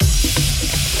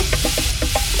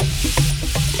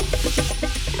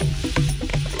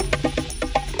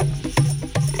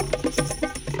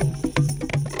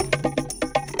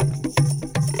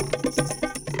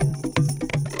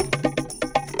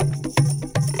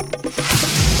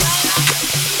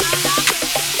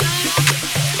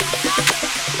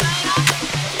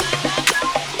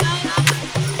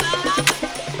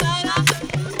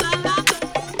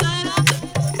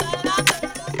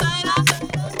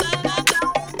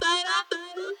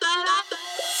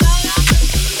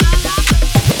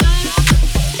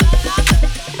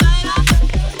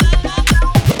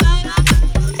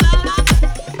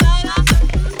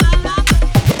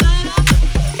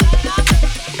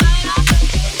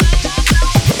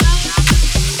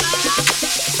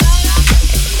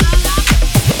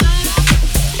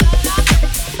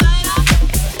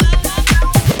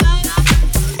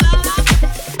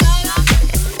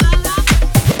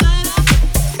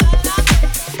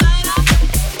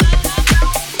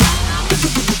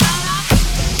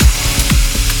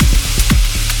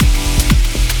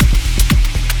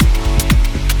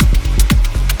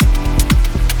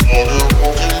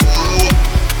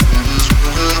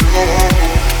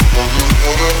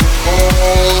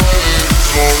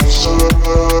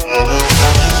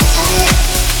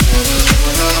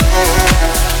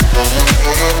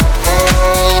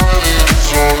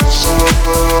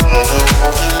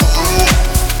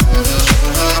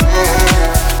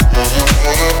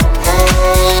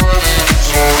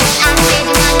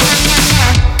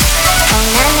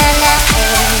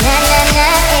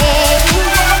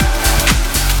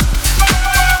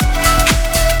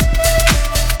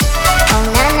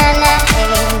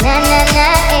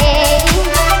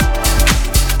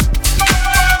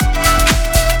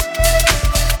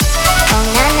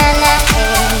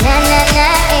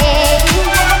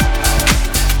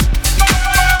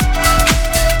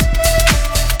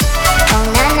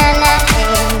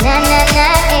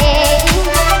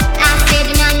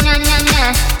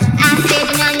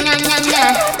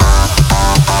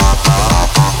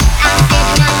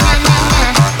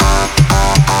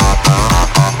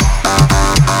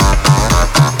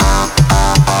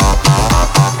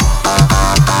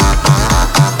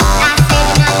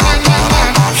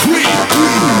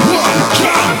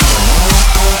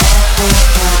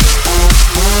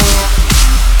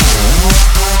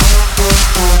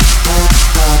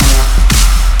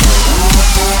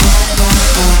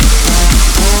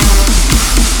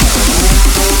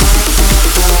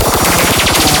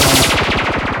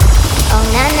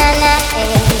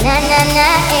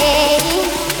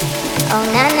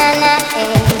na na na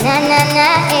eh, na na na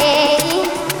eh.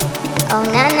 Oh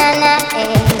na na na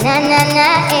eh, na na na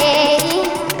eh.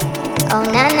 Oh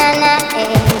na na na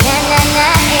eh, na na na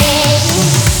eh.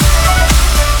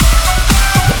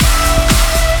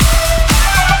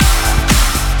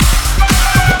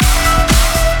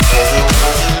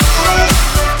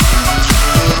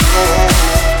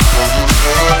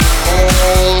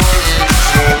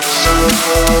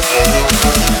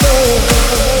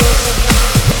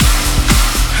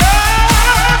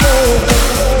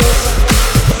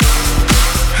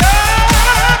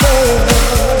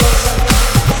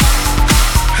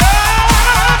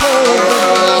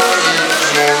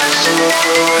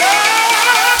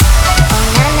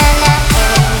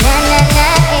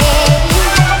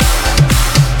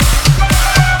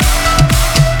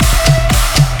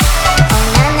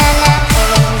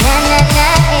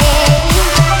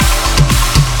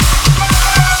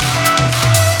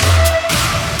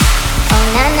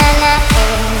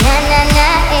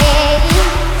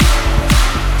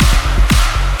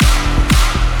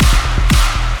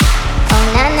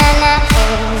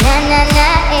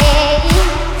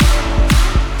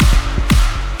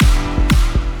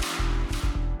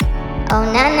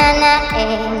 Oh na na na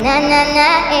eh, na na na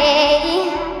eh.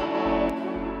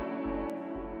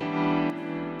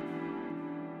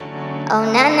 Oh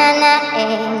na na na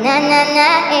eh, na na na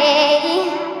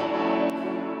eh.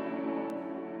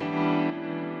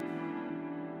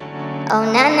 Oh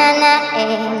na na na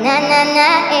eh, na na na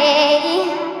eh.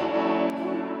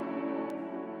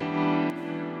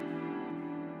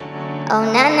 Oh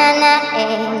na na na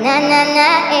eh, na na na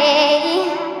eh.